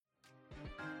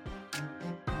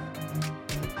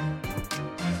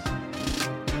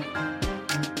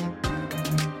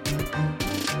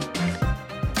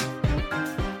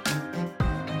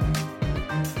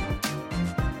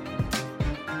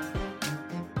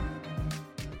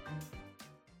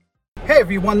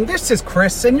everyone, this is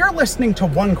Chris, and you're listening to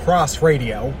One Cross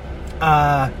Radio,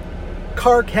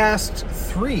 CarCast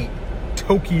 3,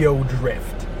 Tokyo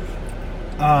Drift.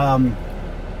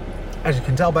 As you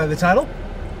can tell by the title,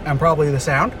 and probably the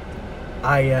sound,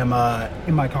 I am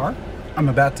in my car. I'm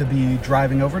about to be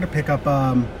driving over to pick up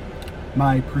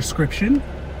my prescription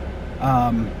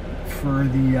for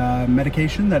the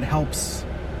medication that helps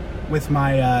with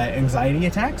my anxiety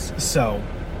attacks, so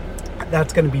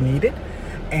that's going to be needed.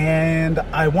 And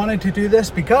I wanted to do this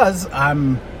because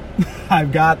I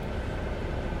got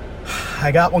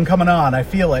one coming on. I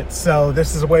feel it. So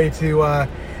this is a way to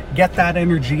get that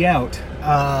energy out.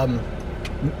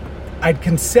 I'd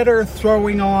consider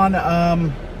throwing on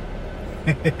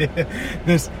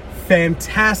this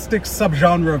fantastic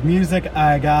subgenre of music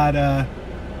I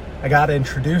got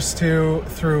introduced to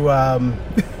through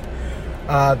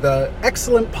the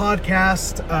excellent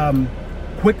podcast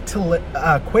Quick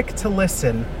to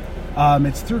Listen.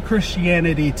 It's through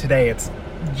Christianity Today. It's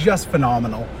just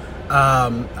phenomenal.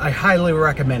 I highly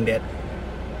recommend it.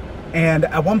 And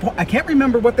at one point, I can't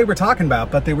remember what they were talking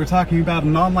about, but they were talking about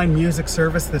an online music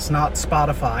service that's not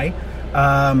Spotify,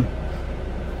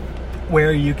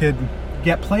 where you could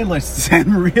get playlists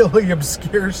and really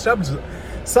obscure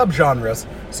subgenres.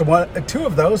 So two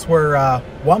of those were,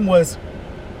 one was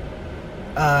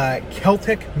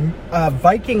Celtic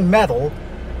Viking metal,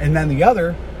 and then the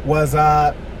other was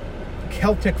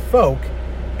Celtic folk.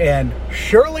 And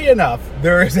surely enough,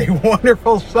 there is a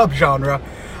wonderful subgenre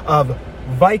of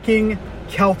Viking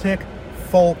Celtic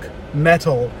folk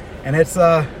metal, and it's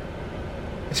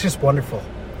just wonderful.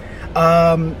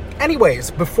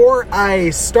 Anyways, before I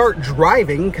start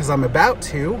driving, because I'm about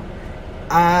to,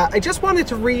 I just wanted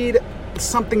to read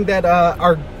something that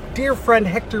our dear friend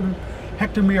Hector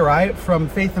Mirai from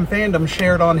Faith and Fandom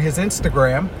shared on his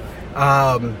Instagram,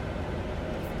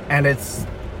 and it's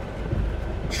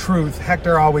truth.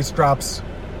 Hector always drops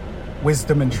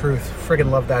wisdom and truth. Friggin'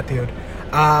 love that dude.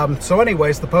 So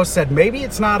anyways, the post said, maybe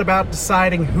it's not about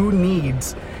deciding who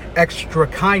needs extra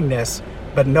kindness,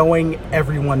 but knowing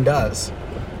everyone does.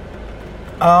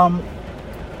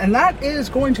 And that is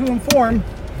going to inform...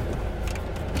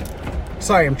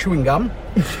 Sorry, I'm chewing gum.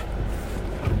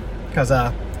 Because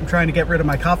I'm trying to get rid of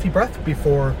my coffee breath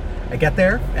before I get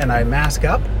there, and I mask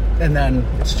up, and then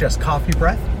it's just coffee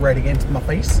breath right into my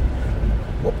face.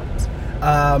 Whoops.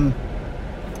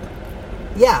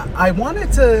 Yeah, I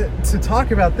wanted to talk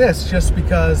about this just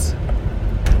because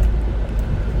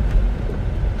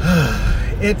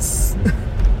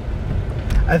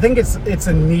I think it's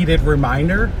a needed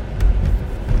reminder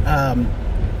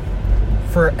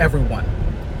for everyone.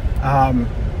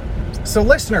 So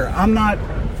listener, I'm not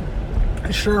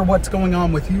sure what's going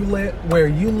on with you where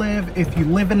you live. If you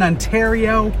live in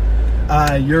Ontario,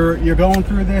 you're going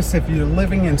through this. If you're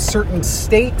living in certain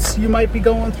states, you might be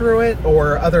going through it,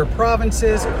 or other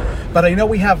provinces. But I know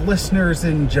we have listeners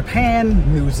in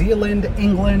Japan, New Zealand,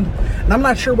 England, and I'm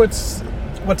not sure what's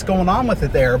going on with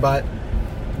it there. But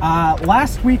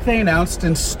last week they announced,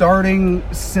 and starting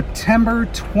September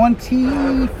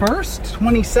 21st,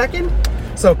 22nd,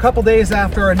 so a couple days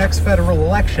after our next federal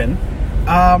election,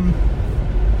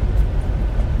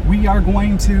 we are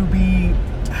going to be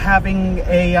having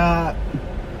a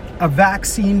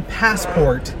vaccine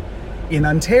passport in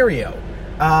Ontario,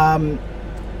 and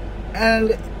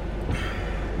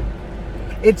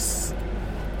it's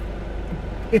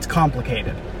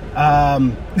complicated.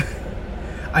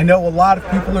 I know a lot of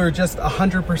people are just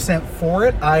 100% for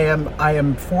it. I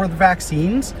am for the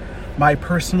vaccines. My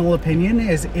personal opinion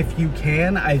is, if you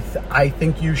can, I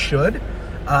think you should.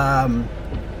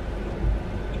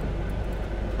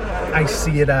 I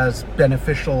see it as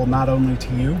beneficial not only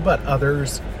to you, but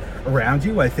others around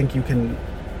you. I think you can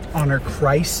honor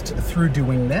Christ through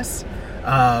doing this.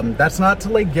 That's not to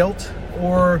lay guilt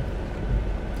or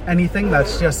anything.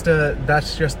 That's just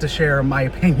to share my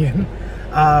opinion.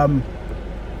 And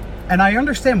I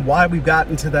understand why we've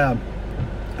gotten to the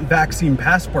vaccine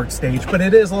passport stage, but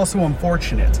it is also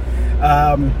unfortunate.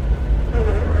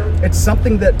 It's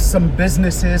something that some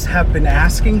businesses have been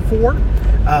asking for.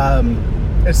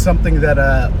 It's something that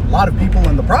a lot of people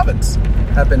in the province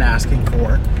have been asking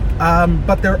for.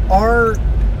 But there are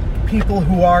people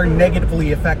who are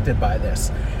negatively affected by this.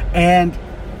 And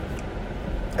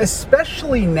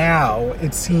especially now,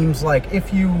 it seems like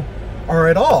if you are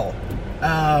at all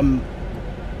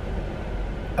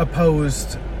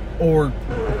opposed or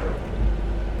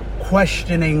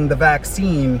questioning the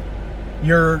vaccine,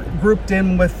 you're grouped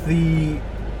in with the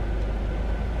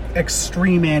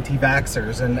extreme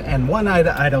anti-vaxxers, and one,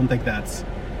 I don't think that's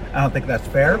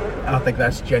fair. I don't think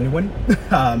that's genuine.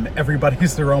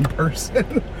 Everybody's their own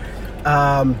person.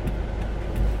 But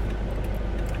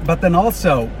then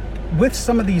also, with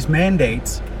some of these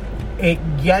mandates, it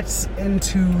gets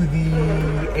into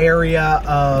the area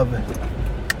of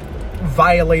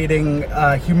violating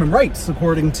human rights,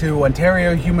 according to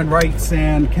Ontario human rights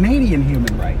and Canadian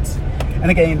human rights. And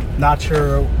again, not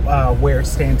sure where it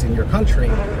stands in your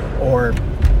country, or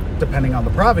depending on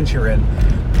the province you're in.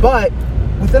 But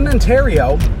within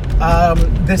Ontario,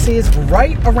 this is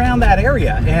right around that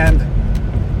area, and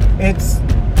it's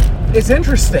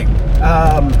interesting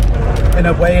in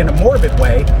a way, in a morbid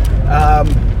way,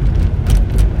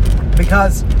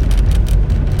 because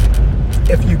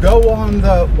if you go on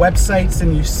the websites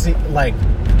and you see, like,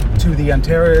 to the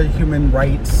Ontario Human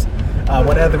Rights,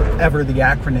 whatever the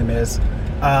acronym is,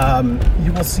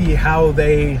 you will see how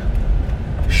they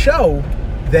show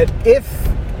that if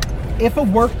a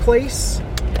workplace,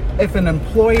 if an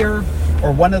employer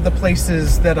or one of the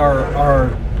places that are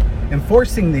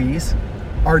enforcing these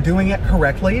are doing it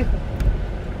correctly,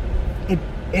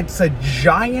 it's a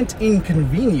giant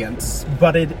inconvenience,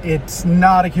 but it's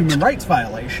not a human rights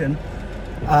violation.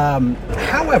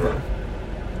 However,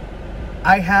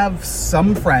 I have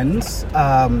some friends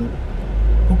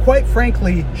who, quite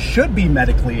frankly, should be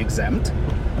medically exempt,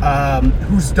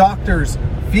 whose doctors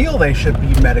feel they should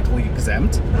be medically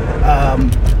exempt,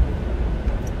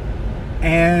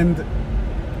 and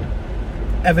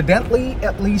evidently,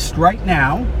 at least right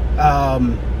now,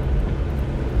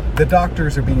 the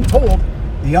doctors are being told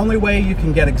the only way you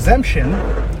can get exemption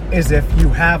is if you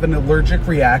have an allergic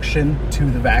reaction to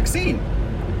the vaccine.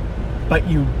 But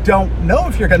you don't know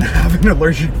if you're going to have an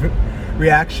allergic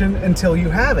reaction until you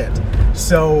have it.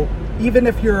 So even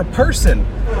if you're a person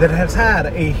that has had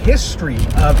a history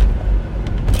of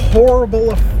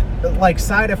horrible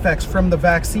side effects from the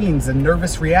vaccines and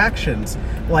nervous reactions,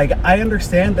 I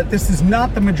understand that this is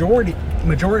not the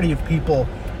majority of people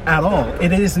at all.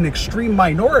 It is an extreme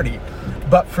minority,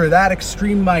 but for that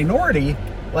extreme minority,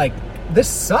 this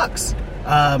sucks,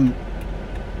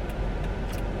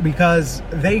 because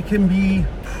they can be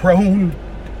prone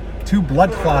to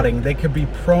blood clotting. They could be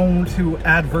prone to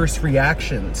adverse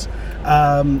reactions.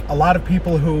 A lot of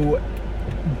people who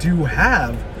do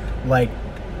have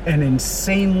an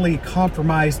insanely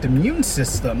compromised immune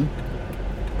system,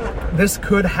 this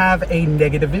could have a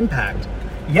negative impact.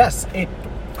 Yes, it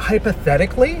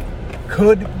hypothetically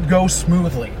could go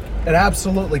smoothly. It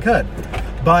absolutely could.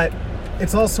 But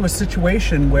it's also a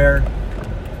situation where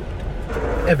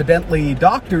evidently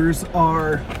doctors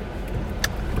are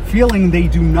feeling they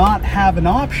do not have an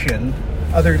option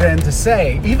other than to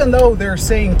say, even though they're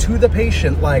saying to the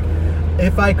patient,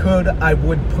 if I could, I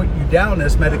would put you down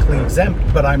as medically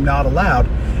exempt, but I'm not allowed.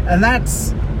 And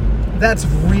that's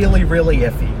really, really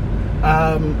iffy.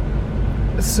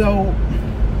 So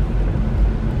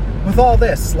with all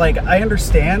this, I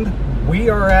understand we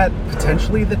are at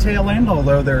potentially the tail end,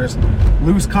 although there's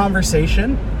loose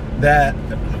conversation that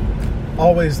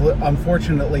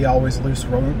unfortunately always loose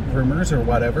rumors or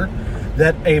whatever,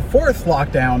 that a fourth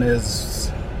lockdown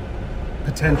is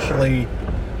potentially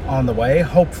on the way.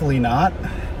 Hopefully not.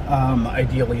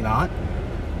 Ideally not.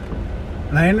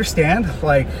 And I understand,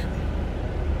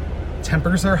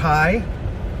 tempers are high,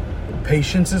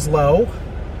 patience is low,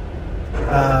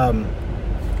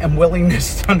 and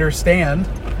willingness to understand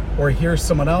or hear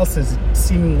someone else is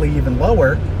seemingly even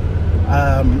lower.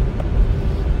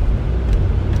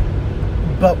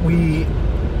 But we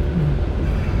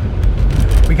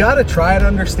got to try to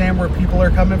understand where people are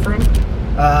coming from,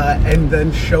 and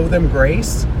then show them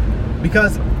grace,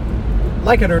 because,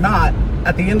 like it or not,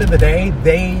 at the end of the day,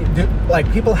 they do,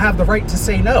 people have the right to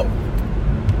say no,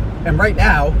 and right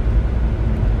now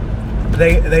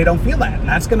they don't feel that, and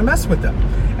that's going to mess with them.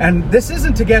 And this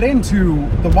isn't to get into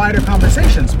the wider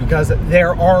conversations, because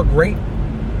there are great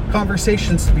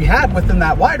conversations to be had within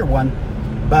that wider one,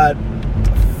 but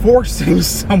forcing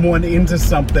someone into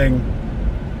something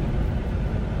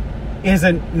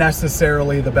isn't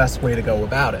necessarily the best way to go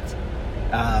about it.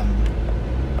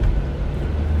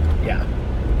 Yeah.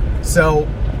 So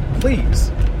please,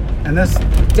 and this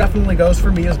definitely goes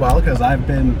for me as well, because I've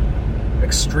been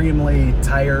extremely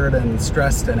tired and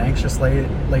stressed and anxious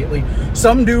lately.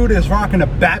 Some dude is rocking a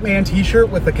Batman t-shirt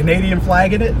with the Canadian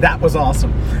flag in it. That was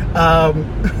awesome.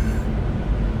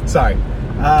 Sorry.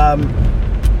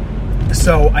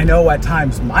 So I know at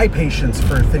times my patience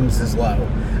for things is low.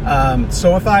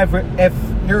 So if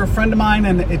you're a friend of mine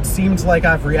and it seems like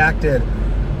I've reacted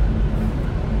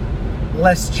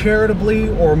less charitably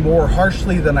or more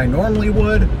harshly than I normally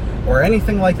would, or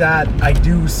anything like that, I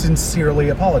do sincerely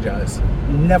apologize.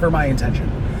 Never my intention.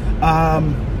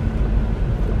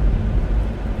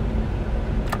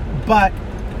 But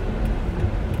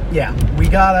yeah, we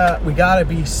gotta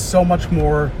be so much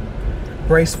more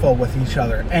graceful with each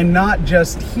other, and not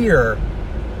just here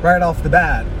right off the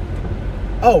bat,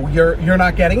 oh, you're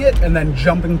not getting it, and then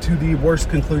jumping to the worst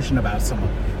conclusion about someone.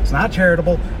 It's not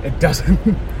charitable. It doesn't.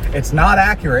 It's not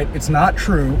accurate. It's not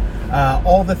true.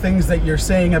 All the things that you're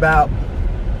saying about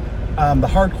the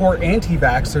hardcore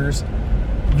anti-vaxxers,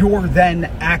 you're then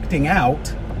acting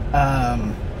out,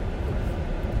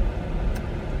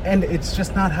 and it's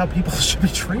just not how people should be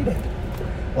treated.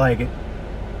 Like,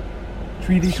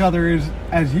 treat each other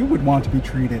as you would want to be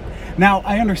treated. Now,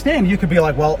 I understand you could be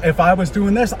like, well, if I was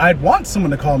doing this, I'd want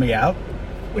someone to call me out,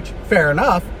 which, fair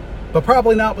enough, but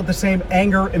probably not with the same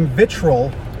anger and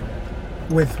vitriol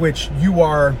with which you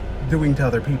are doing to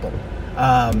other people.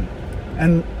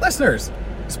 And listeners,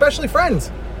 especially friends,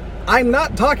 I'm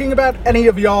not talking about any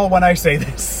of y'all when I say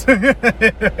this.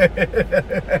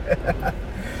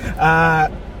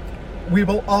 We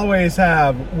will always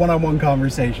have one-on-one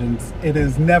conversations. It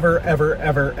is never, ever,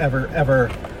 ever, ever,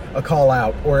 ever a call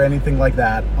out or anything like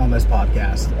that on this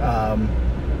podcast.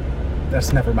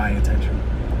 That's never my intention.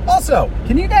 Also,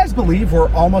 can you guys believe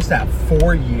we're almost at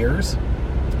 4 years?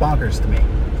 It's bonkers to me.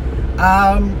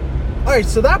 All right,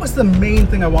 so that was the main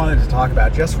thing I wanted to talk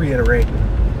about. Just reiterate,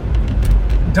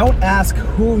 don't ask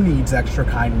who needs extra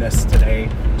kindness today.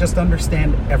 Just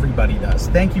understand everybody does.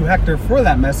 Thank you, Hector, for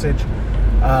that message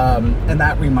and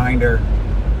that reminder.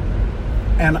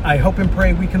 And I hope and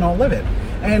pray we can all live it.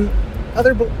 And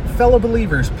other fellow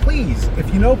believers, please,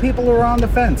 if you know people who are on the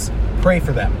fence, pray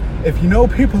for them. If you know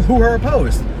people who are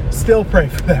opposed, still pray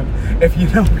for them. If you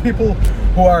know people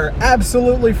who are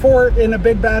absolutely for it in a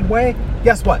big bad way,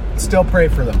 guess what? Still pray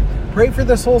for them. Pray for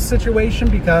this whole situation,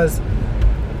 because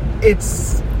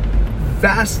it's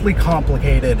vastly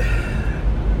complicated,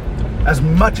 as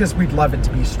much as we'd love it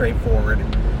to be straightforward.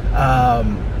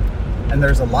 And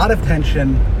there's a lot of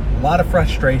tension, a lot of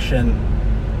frustration,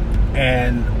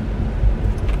 and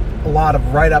a lot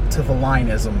of right up to the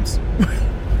line-isms.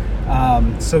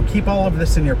 So keep all of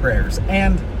this in your prayers,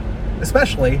 and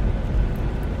especially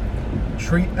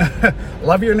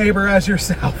love your neighbor as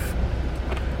yourself.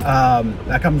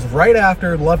 That comes right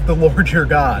after love the Lord your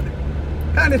God.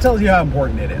 Kind of tells you how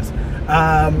important it is.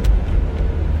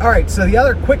 All right, so the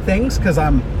other quick things, because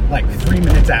I'm like 3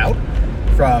 minutes out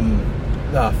from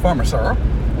the Pharmasaur,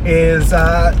 is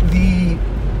the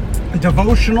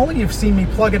devotional. You've seen me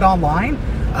plug it online.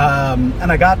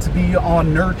 And I got to be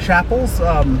on Nerd Chapel's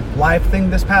live thing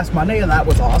this past Monday, and that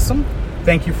was awesome.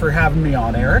 Thank you for having me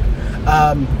on, Eric.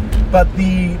 But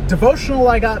the devotional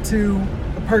I got to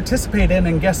participate in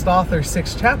and guest author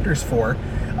 6 chapters for,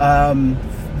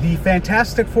 the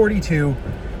Fantastic 42,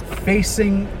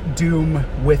 Facing Doom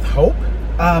with Hope.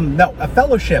 A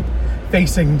Fellowship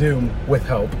Facing Doom with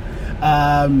Hope.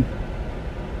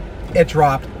 It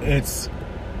dropped. It's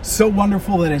so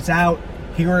wonderful that it's out.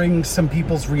 Hearing some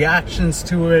people's reactions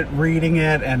to it, reading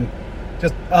it, and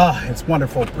just, it's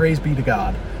wonderful. Praise be to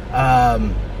God.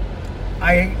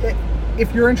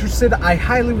 If you're interested, I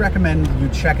highly recommend you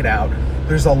check it out.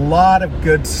 There's a lot of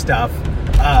good stuff.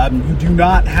 You do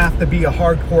not have to be a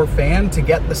hardcore fan to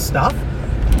get the stuff.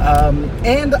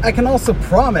 And I can also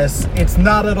promise it's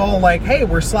not at all like, hey,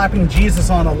 we're slapping Jesus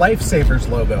on a Lifesavers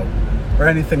logo or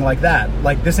anything like that.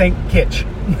 Like, this ain't kitsch.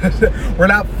 We're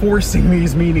not forcing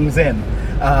these meanings in.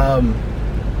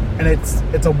 And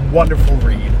it's a wonderful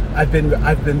read. I've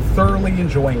been thoroughly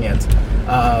enjoying it.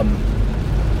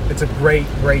 It's a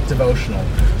great devotional.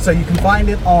 So you can find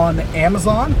it on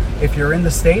Amazon. If you're in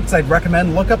the States, I'd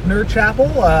recommend look up Nerd Chapel.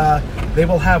 They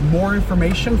will have more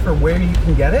information for where you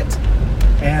can get it.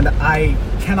 And I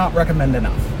cannot recommend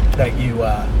enough that you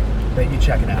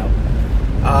check it out.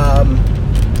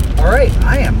 All right,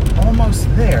 I am almost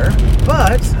there,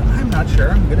 but I'm not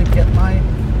sure. I'm gonna get my.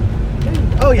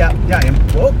 Oh yeah, I am.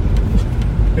 Whoa.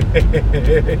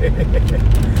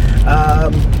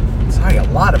 Sorry, a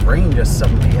lot of rain just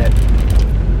suddenly hit.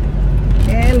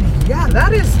 And yeah,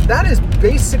 that is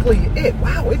basically it.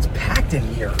 Wow, it's packed in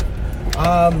here.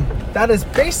 That is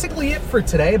basically it for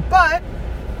today, but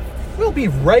we'll be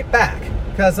right back,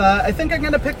 because I think I'm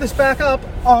gonna pick this back up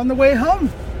on the way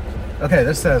home. Okay,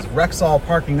 this says Rexall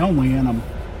parking only, and I'm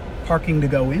parking to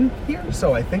go in here,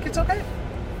 so I think it's okay.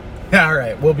 All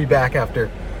right, we'll be back after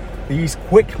these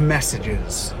quick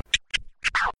messages.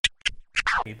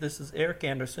 Hey, this is Eric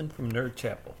Anderson from Nerd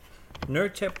Chapel.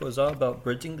 Nerd Chapel is all about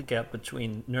bridging the gap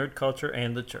between nerd culture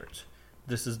and the church.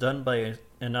 This is done by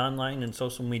an online and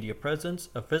social media presence,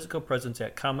 a physical presence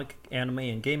at comic, anime,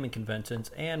 and gaming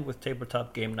conventions, and with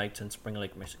tabletop game nights in Spring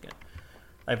Lake, Michigan.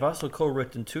 I've also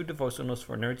co-written 2 devotionals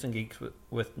for Nerds and Geeks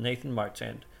with Nathan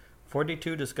Marchand.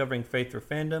 42 Discovering Faith or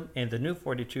Fandom, and the new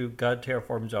 42 God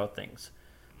Terraforms All Things.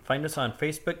 Find us on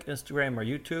Facebook, Instagram, or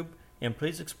YouTube, and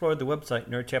please explore the website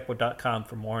nerdchapel.com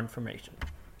for more information.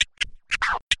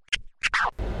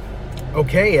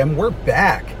 Okay, and we're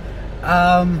back.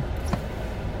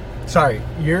 Sorry,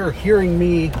 you're hearing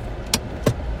me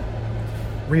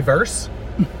reverse.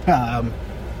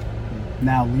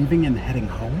 Now leaving and heading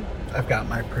home. I've got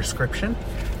my prescription,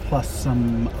 plus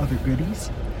some other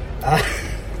goodies.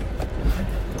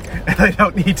 And I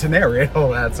don't need to narrate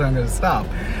all that, so I'm going to stop.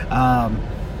 I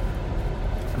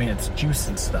mean, it's juice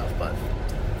and stuff, but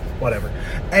whatever.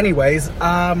 Anyways,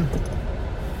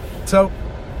 so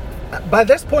by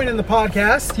this point in the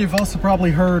podcast, you've also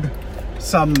probably heard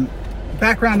some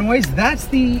background noise. That's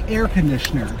the air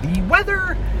conditioner. The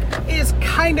weather is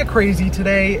kind of crazy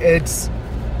today. It's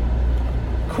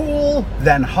cool,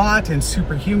 then hot and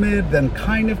super humid, then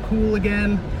kind of cool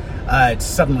again. It's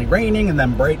suddenly raining and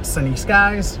then bright sunny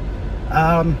skies.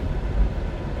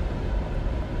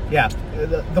 Yeah,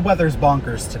 the weather's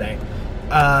bonkers today.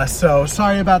 So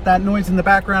sorry about that noise in the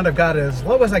background. I've got it as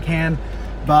low as I can,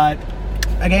 but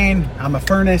again, I'm a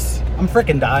furnace. I'm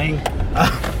freaking dying.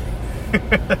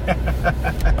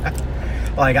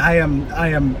 Like I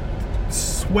am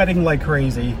sweating like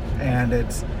crazy, and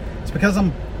it's because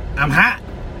I'm hot.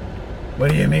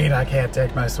 What do you mean I can't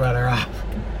take my sweater off?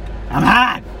 I'm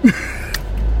hot.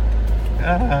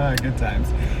 Good times.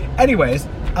 Anyways,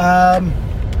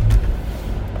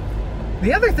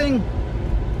 the other thing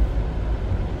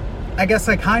I guess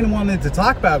I kind of wanted to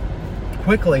talk about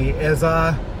quickly is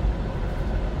so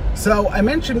I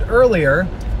mentioned earlier,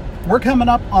 we're coming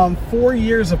up on 4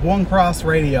 years of One Cross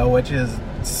Radio, which is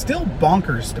still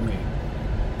bonkers to me.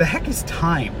 The heck is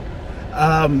time?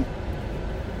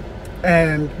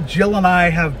 And Jill and I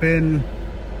have been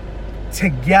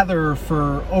together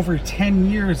for over 10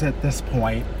 years at this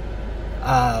point.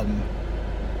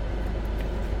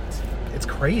 It's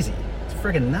crazy. It's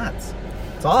friggin' nuts.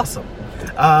 It's awesome.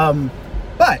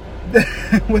 But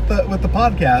with the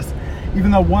podcast,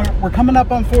 even though we're coming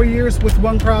up on 4 years with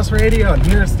One Cross Radio, and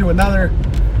here's to another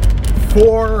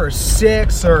 4 or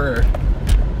 6 or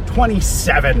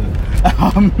 27.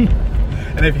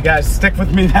 And if you guys stick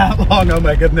with me that long, oh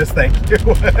my goodness, thank you.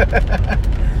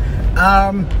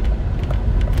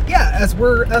 Yeah, as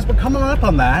we're coming up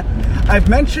on that, I've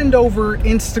mentioned over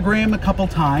Instagram a couple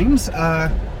times,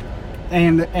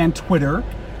 and Twitter,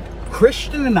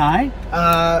 Christian and I,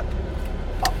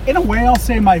 in a way, I'll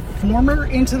say my former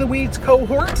Into the Weeds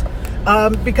cohort,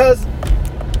 because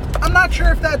I'm not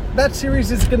sure if that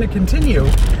series is going to continue,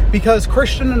 because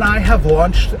Christian and I have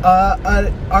launched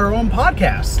our own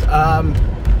podcast.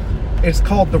 It's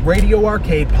called the Radio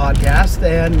Arcade Podcast,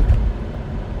 and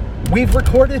we've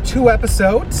recorded 2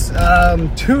 episodes,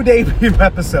 2 debut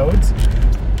episodes.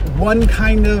 One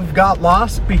kind of got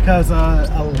lost because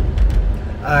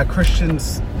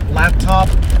Christian's laptop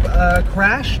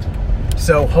crashed,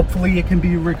 so hopefully it can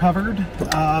be recovered.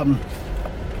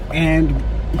 And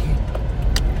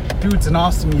dude's an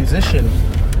awesome musician,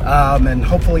 and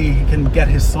hopefully he can get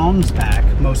his songs back,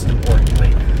 most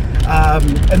importantly.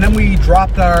 And then we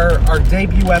dropped our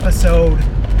debut episode.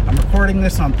 I'm recording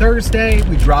this on Thursday.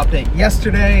 We dropped it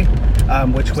yesterday,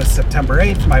 which was September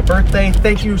 8th, my birthday.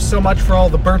 Thank you so much for all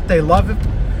the birthday love,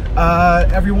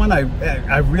 everyone.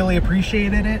 I really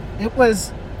appreciated it. It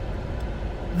was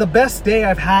the best day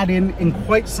I've had in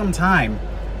quite some time,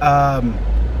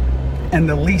 and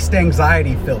the least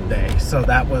anxiety-filled day. So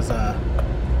that was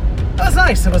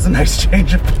nice. It was a nice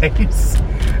change of pace.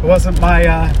 It wasn't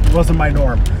my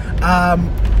norm.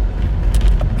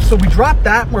 So we dropped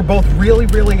that. We're both really,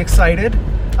 really excited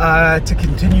to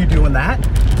continue doing that.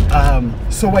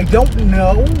 So I don't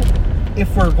know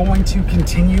if we're going to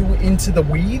continue Into the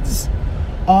Weeds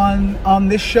on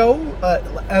this show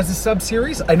as a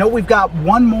sub-series. I know we've got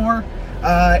one more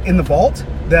in the vault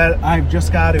that I've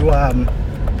just got to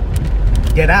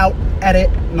get out, edit,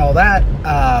 and all that.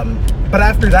 But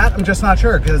after that, I'm just not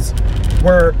sure, because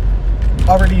we're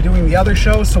already doing the other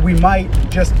show, so we might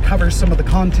just cover some of the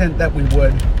content that we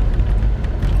would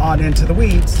on Into the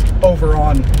Weeds over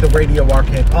on the Radio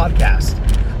Arcade Podcast.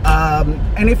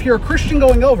 And if you're a Christian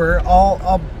going over,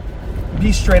 I'll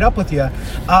be straight up with you.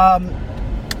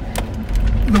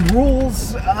 The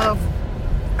rules of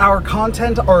our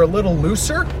content are a little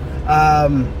looser.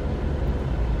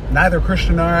 Neither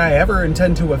Christian nor I ever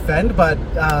intend to offend, but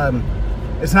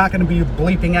it's not going to be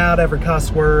bleeping out every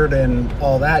cuss word and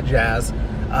all that jazz.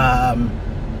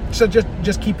 So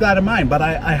just keep that in mind. But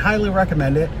I highly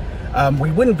recommend it. We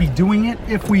wouldn't be doing it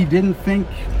if we didn't think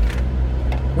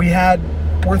we had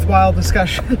worthwhile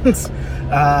discussions.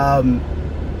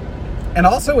 And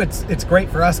also it's great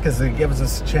for us because it gives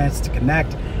us a chance to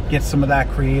connect, get some of that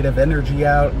creative energy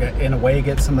out, in a way,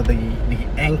 get some of the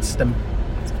angst and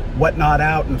whatnot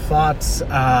out and thoughts.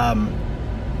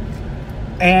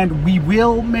 And we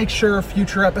will make sure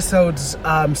future episodes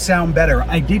sound better.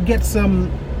 I did get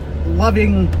some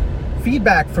loving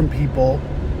feedback from people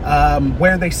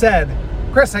where they said,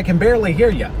 Chris, I can barely hear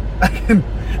you.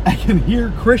 I can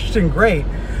hear Christian great,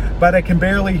 but I can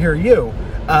barely hear you.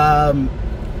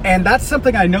 And that's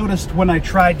something I noticed when I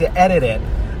tried to edit it.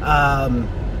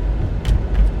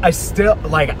 I still,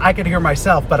 I could hear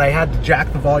myself, but I had to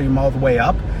jack the volume all the way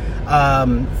up.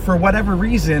 For whatever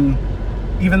reason,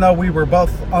 even though we were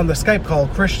both on the Skype call,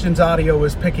 Christian's audio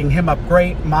was picking him up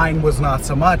great, mine was not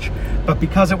so much. But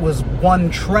because it was one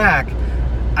track,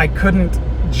 I couldn't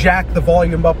jack the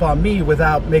volume up on me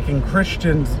without making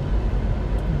Christian's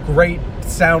great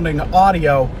sounding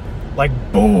audio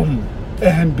boom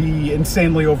and be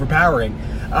insanely overpowering.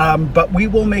 But we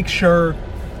will make sure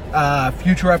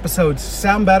future episodes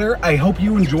sound better. I hope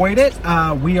you enjoyed it.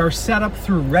 We are set up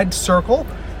through Red Circle,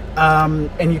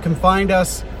 and you can find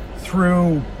us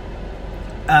through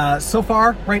so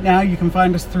far right now you can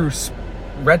find us through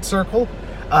Red Circle,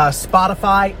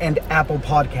 Spotify, and Apple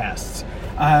Podcasts.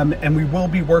 And we will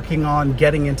be working on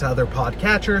getting into other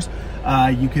podcatchers.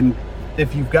 You can,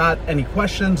 if you've got any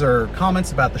questions or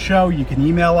comments about the show, you can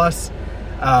email us,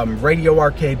 Radio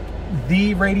Arcade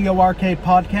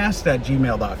Podcast at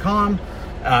gmail.com.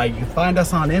 You can find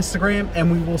us on Instagram,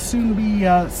 and we will soon be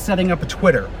setting up a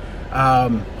Twitter.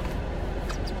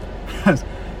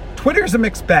 Twitter's a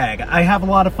mixed bag. I have a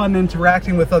lot of fun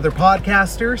interacting with other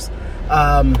podcasters,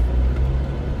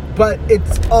 but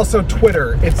it's also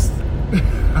Twitter. It's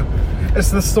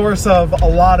it's the source of a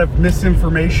lot of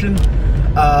misinformation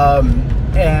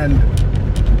and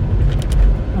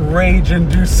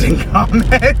rage-inducing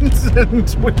comments and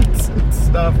tweets and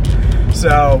stuff.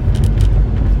 So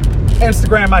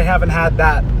Instagram, I haven't had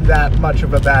that much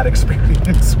of a bad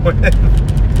experience with.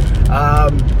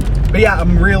 But yeah,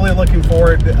 I'm really looking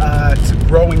forward to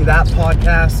growing that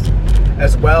podcast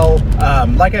as well.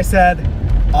 Like I said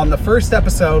on the first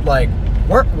episode,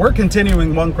 we're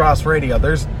continuing One Cross Radio.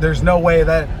 There's no way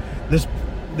that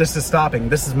this is stopping.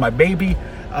 This is my baby.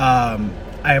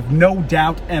 I have no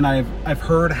doubt, and I've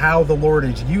heard how the Lord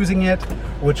is using it,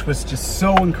 which was just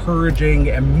so encouraging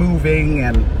and moving,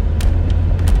 and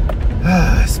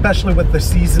especially with the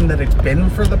season that it's been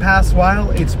for the past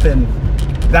while,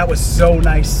 that was so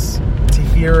nice to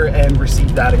hear and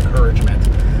receive that encouragement.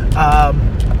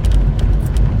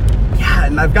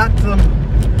 And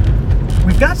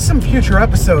we've got some future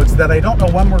episodes that I don't know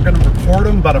when we're going to record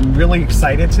them, but I'm really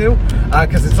excited to,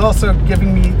 because it's also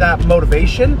giving me that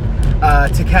motivation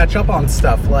to catch up on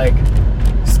stuff. Like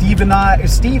Steve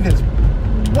is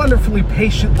wonderfully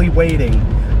patiently waiting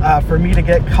for me to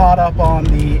get caught up on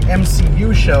the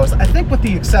MCU shows, I think with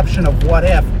the exception of What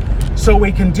If, so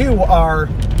we can do our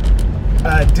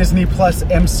Disney Plus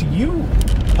MCU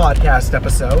podcast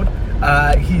episode.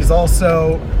 He's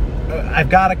also, I've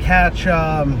got to catch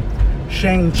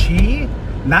Shang-Chi.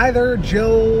 Neither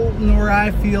Jill nor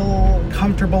I feel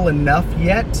comfortable enough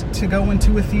yet to go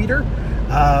into a theater.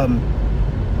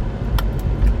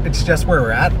 It's just where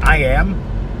we're at. I am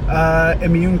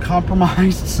immune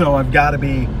compromised, so I've got to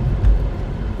be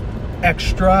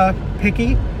extra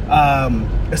picky,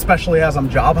 especially as I'm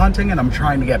job hunting and I'm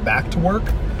trying to get back to work.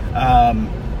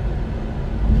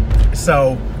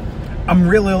 So I'm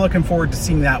really looking forward to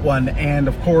seeing that one. And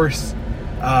of course,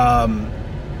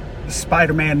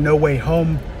 Spider-Man No Way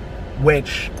Home,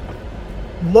 which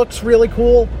looks really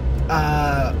cool.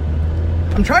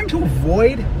 I'm trying to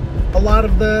avoid a lot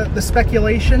of the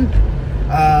speculation,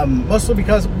 mostly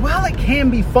because, while it can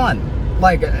be fun,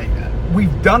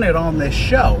 we've done it on this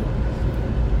show,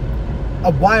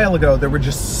 a while ago there were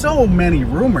just so many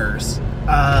rumors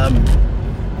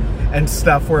and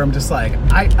stuff where I'm just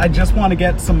I just want to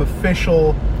get some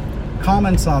official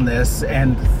comments on this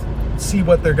and see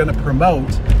what they're going to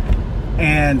promote.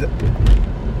 And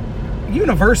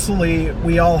universally,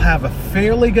 we all have a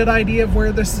fairly good idea of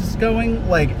where this is going.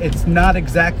 It's not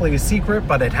exactly a secret,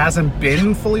 but it hasn't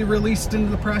been fully released into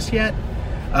the press yet.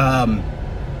 I'm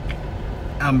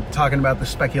talking about the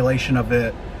speculation of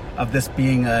this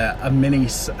being a mini,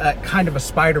 kind of a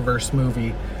Spider-Verse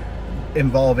movie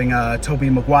involving Tobey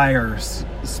Maguire's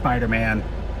Spider-Man,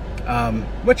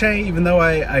 which even though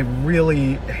I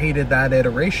really hated that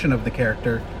iteration of the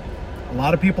character, a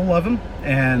lot of people love him,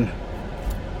 and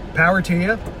power to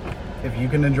you. If you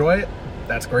can enjoy it,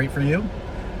 that's great for you.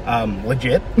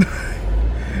 Legit.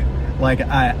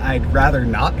 I'd rather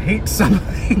not hate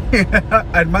something.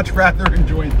 I'd much rather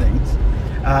enjoy things.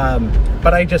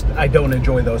 But I don't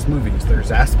enjoy those movies.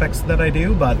 There's aspects that I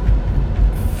do, but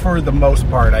for the most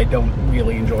part, I don't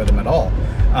really enjoy them at all.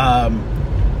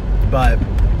 But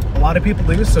a lot of people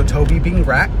do, so Tobey being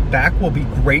back will be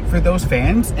great for those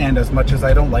fans, and as much as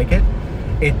I don't like it,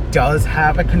 it does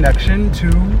have a connection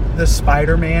to the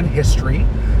Spider-Man history.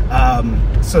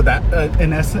 So that,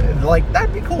 in essence, like,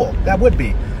 that'd be cool. That would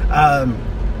be.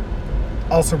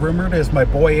 Also rumored is my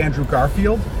boy Andrew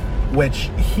Garfield, which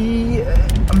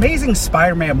Amazing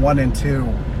Spider-Man 1 and 2,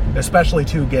 especially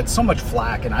 2, get so much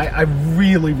flack, and I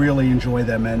really, really enjoy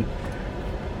them, and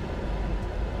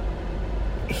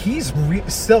he's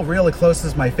still really close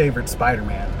as my favorite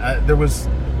Spider-Man.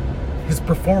 His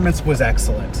performance was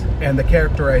excellent, and the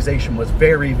characterization was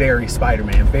very, very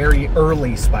Spider-Man, very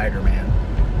early Spider-Man,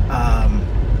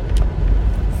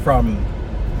 from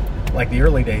like the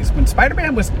early days when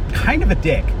Spider-Man was kind of a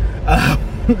dick.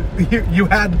 You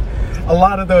had a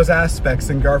lot of those aspects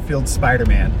in Garfield's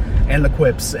Spider-Man, and the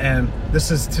quips, and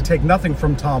this is to take nothing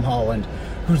from Tom Holland,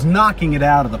 who's knocking it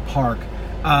out of the park.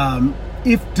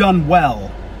 If done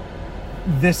well,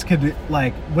 this could,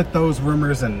 like, with those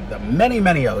rumors and the many,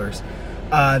 many others,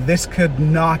 this could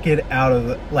knock it out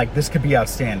of this could be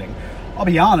outstanding. I'll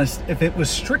be honest, if it was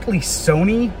strictly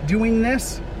Sony doing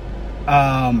this,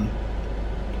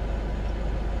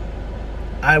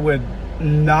 I would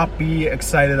not be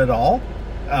excited at all.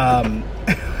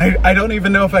 I don't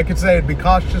even know if I could say I'd be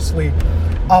cautiously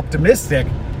optimistic,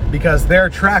 because their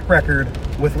track record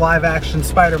with live-action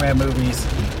Spider-Man movies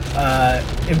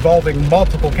involving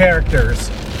multiple characters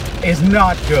is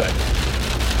not good.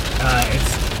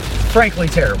 It's frankly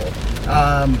terrible.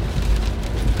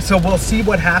 So we'll see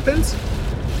what happens.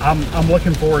 I'm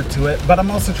looking forward to it, but I'm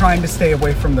also trying to stay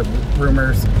away from the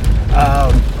rumors.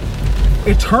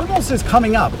 Eternals is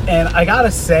coming up, and I gotta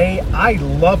say, I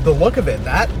love the look of it.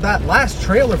 That last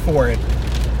trailer for it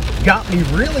got me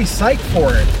really psyched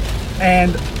for it,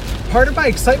 and part of my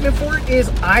excitement for it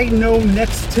is I know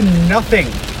next to nothing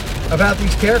about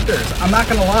these characters. I'm not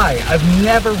gonna lie, I've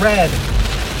never read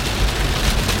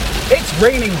It's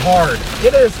Raining Hard.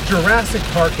 It is Jurassic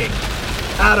Parking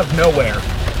out of nowhere.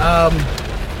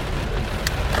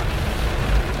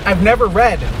 I've never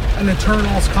read an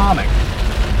Eternals comic.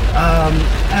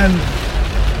 And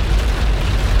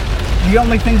the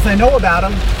only things I know about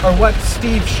him are what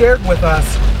Steve shared with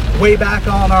us way back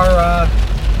on our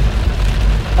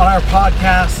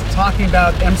podcast talking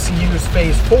about MCU's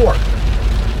Phase 4.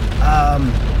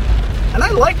 And I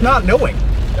like not knowing,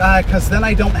 because then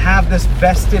I don't have this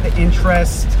vested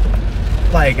interest,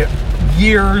 like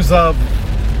years of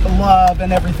love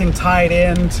and everything tied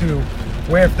into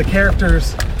where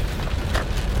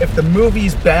if the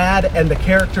movie's bad and the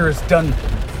character is done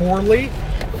poorly,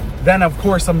 then of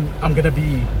course I'm gonna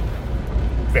be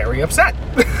very upset.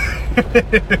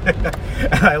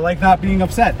 And I like not being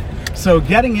upset. So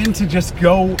getting in to just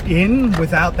go in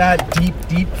without that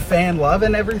deep fan love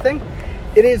and everything,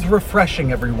 it is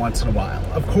refreshing every once in a while.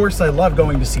 Of course, I love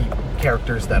going to see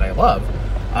characters that I love,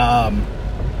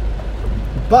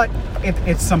 but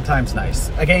it's sometimes nice.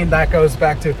 Again, that goes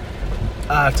back to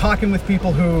talking with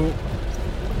people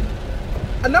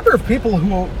a number of people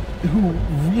who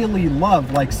really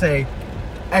love, like, say,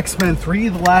 X-Men 3,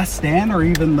 The Last Stand, or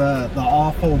even the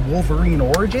awful Wolverine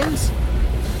Origins.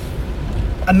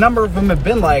 A number of them have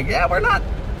been like, yeah, we're not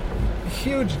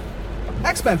huge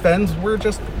X-Men fans,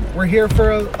 we're here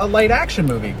for a light action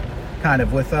movie, kind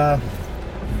of, with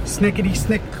Snickety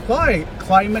Snick Clyde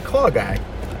McClaw guy,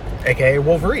 aka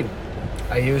Wolverine.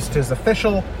 I used his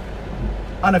unofficial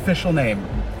name,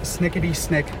 Snickety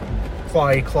Snick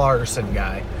Clyde Clarkson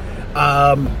guy.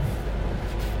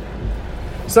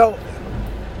 So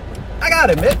I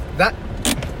gotta admit that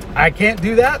I can't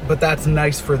do that, but that's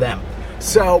nice for them.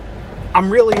 So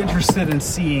I'm really interested in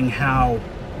seeing how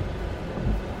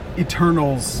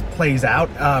Eternals plays out.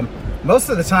 Most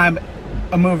of the time,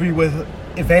 a movie with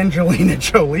Evangelina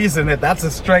Jolie's in it, that's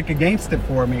a strike against it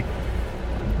for me.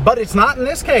 But it's not in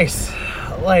this case.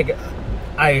 Like,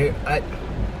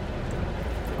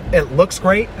 it looks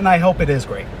great, and I hope it is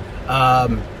great.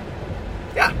 Yeah,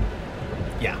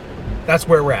 that's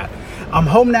where we're at. I'm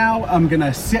home now. I'm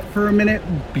gonna sit for a minute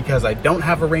because I don't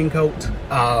have a raincoat,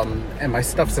 and my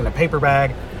stuff's in a paper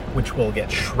bag, which will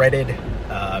get shredded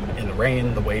in the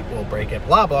rain. The weight will break it,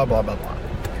 blah, blah, blah, blah,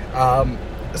 blah.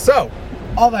 So,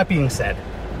 all that being said,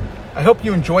 I hope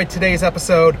you enjoyed today's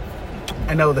episode.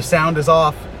 I know the sound is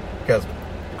off because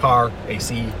car,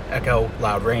 AC, echo,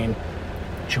 loud rain,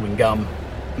 chewing gum,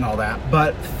 and all that.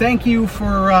 But thank you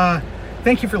for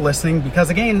listening, because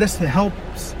again, this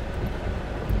helps.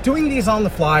 Doing these on the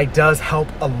fly does help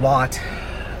a lot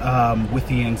with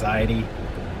the anxiety.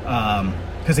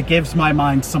 because it gives my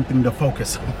mind something to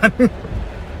focus on.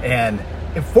 And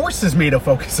it forces me to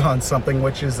focus on something,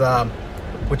 which is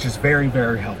very,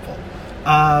 very helpful.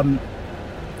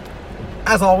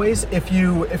 As always, if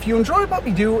you enjoy what we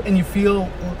do and you feel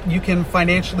you can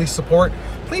financially support,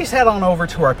 please head on over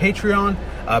to our Patreon,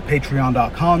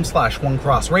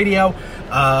 patreon.com/onecrossradio.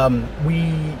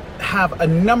 We have a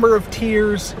number of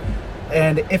tiers,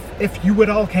 and if you would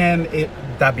all can,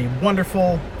 that'd be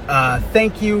wonderful.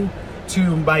 Thank you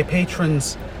to my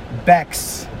patrons,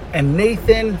 Bex and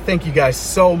Nathan. Thank you guys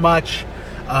so much.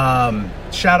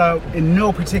 Shout out in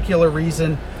no particular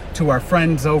reason to our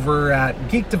friends over at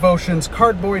Geek Devotions,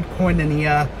 Cardboard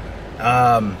Koinonia,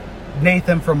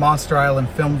 Nathan from Monster Island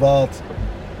Film Vault,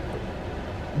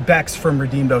 Bex from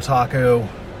Redeemed Otaku,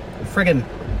 friggin'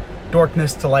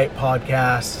 Dorkness to Light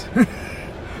podcast.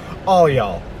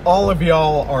 All of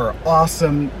y'all are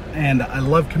awesome, and I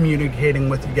love communicating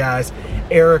with you guys.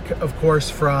 Eric, of course,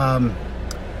 from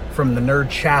the Nerd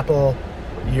Chapel.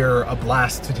 You're a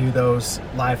blast to do those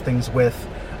live things with.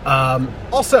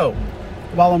 Also,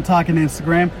 while I'm talking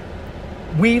Instagram,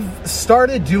 we've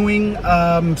started doing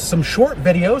some short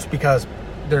videos because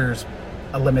there's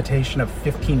a limitation of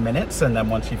 15 minutes, and then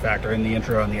once you factor in the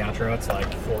intro and the outro, it's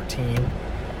like 14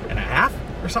 and a half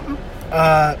or something.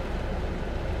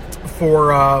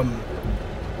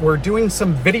 We're doing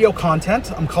some video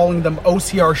content. I'm calling them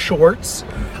OCR Shorts.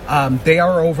 They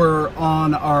are over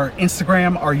on our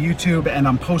Instagram, our YouTube, and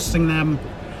I'm posting them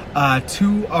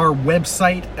to our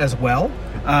website as well.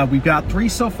 We've got 3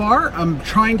 so far. I'm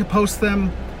trying to post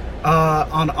them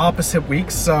on opposite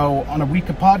weeks. So on a week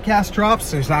of podcast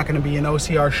drops, there's not going to be an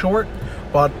OCR short,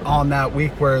 but on that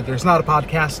week where there's not a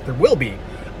podcast, there will be.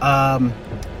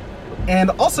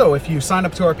 And also, if you sign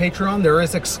up to our Patreon, there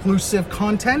is exclusive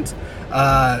content,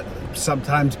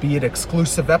 sometimes be it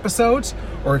exclusive episodes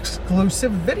or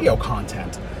exclusive video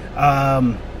content.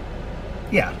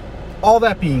 Yeah, all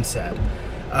that being said,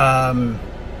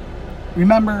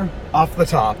 remember, off the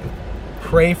top,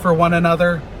 pray for one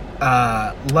another,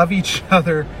 love each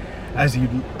other as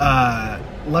you'd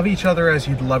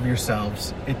love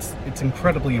yourselves. It's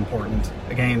incredibly important.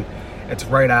 Again, it's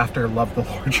right after love the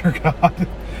Lord your God,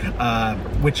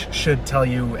 which should tell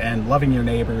you, and loving your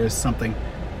neighbor is something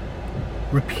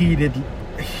repeated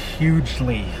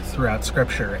hugely throughout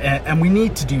Scripture, and we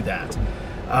need to do that.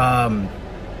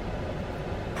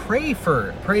 Pray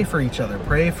for each other.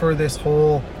 Pray for this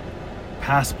whole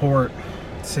passport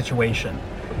situation.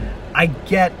 I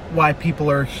get why people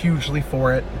are hugely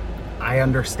for it. I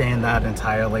understand that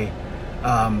entirely.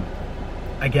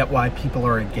 I get why people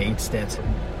are against it.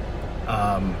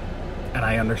 And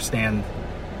I understand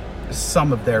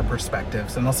some of their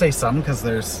perspectives. And I'll say some because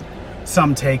there's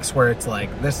some takes where it's like,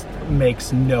 this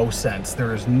makes no sense.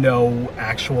 There is no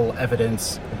actual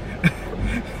evidence.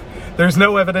 There's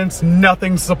no evidence.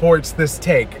 Nothing supports this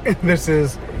take. This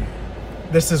is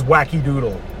wacky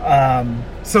doodle.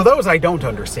 So those I don't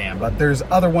understand, but there's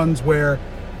other ones where,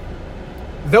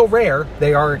 though rare,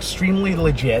 they are extremely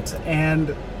legit,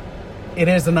 and it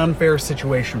is an unfair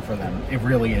situation for them. It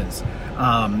really is.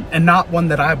 And not one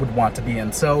that I would want to be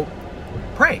in. So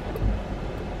pray.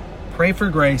 Pray for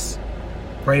grace.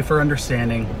 Pray for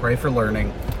understanding. Pray for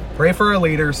learning. Pray for our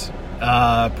leaders.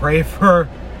 Pray for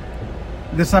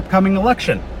this upcoming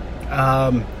election.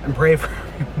 And pray for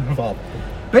everyone involved.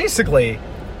 Basically,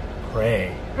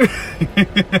 pray.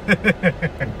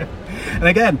 And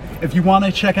again, if you want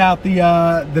to check out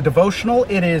the devotional,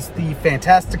 it is the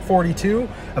Fantastic 42,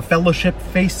 a fellowship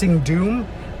facing doom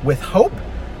with hope,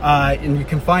 and you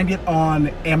can find it on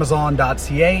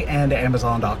Amazon.ca and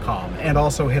Amazon.com, and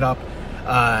also hit up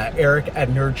Eric at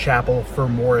Nerd Chapel for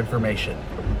more information.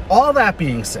 All that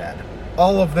being said,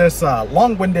 all of this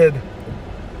long-winded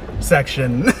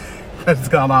section has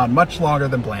gone on much longer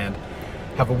than planned.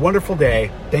 Have a wonderful day.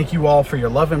 Thank you all for your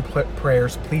love and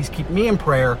prayers. Please keep me in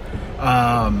prayer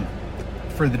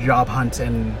for the job hunt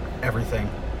and everything.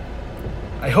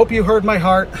 I hope you heard my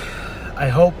heart. I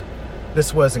hope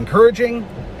this was encouraging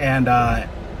and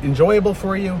enjoyable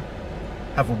for you.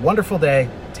 Have a wonderful day.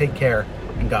 Take care,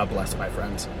 and God bless, my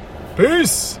friends.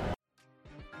 Peace!